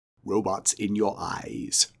Robots in Your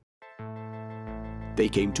Eyes. They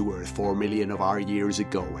came to Earth 4 million of our years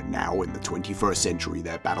ago, and now in the 21st century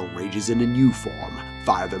their battle rages in a new form,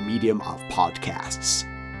 via the medium of podcasts.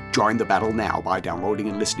 Join the battle now by downloading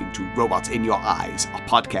and listening to Robots in Your Eyes, a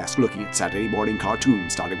podcast looking at Saturday morning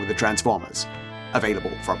cartoons starting with the Transformers.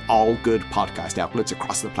 Available from all good podcast outlets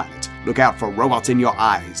across the planet. Look out for Robots in Your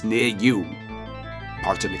Eyes near you.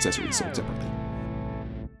 Parts and accessories sold separately.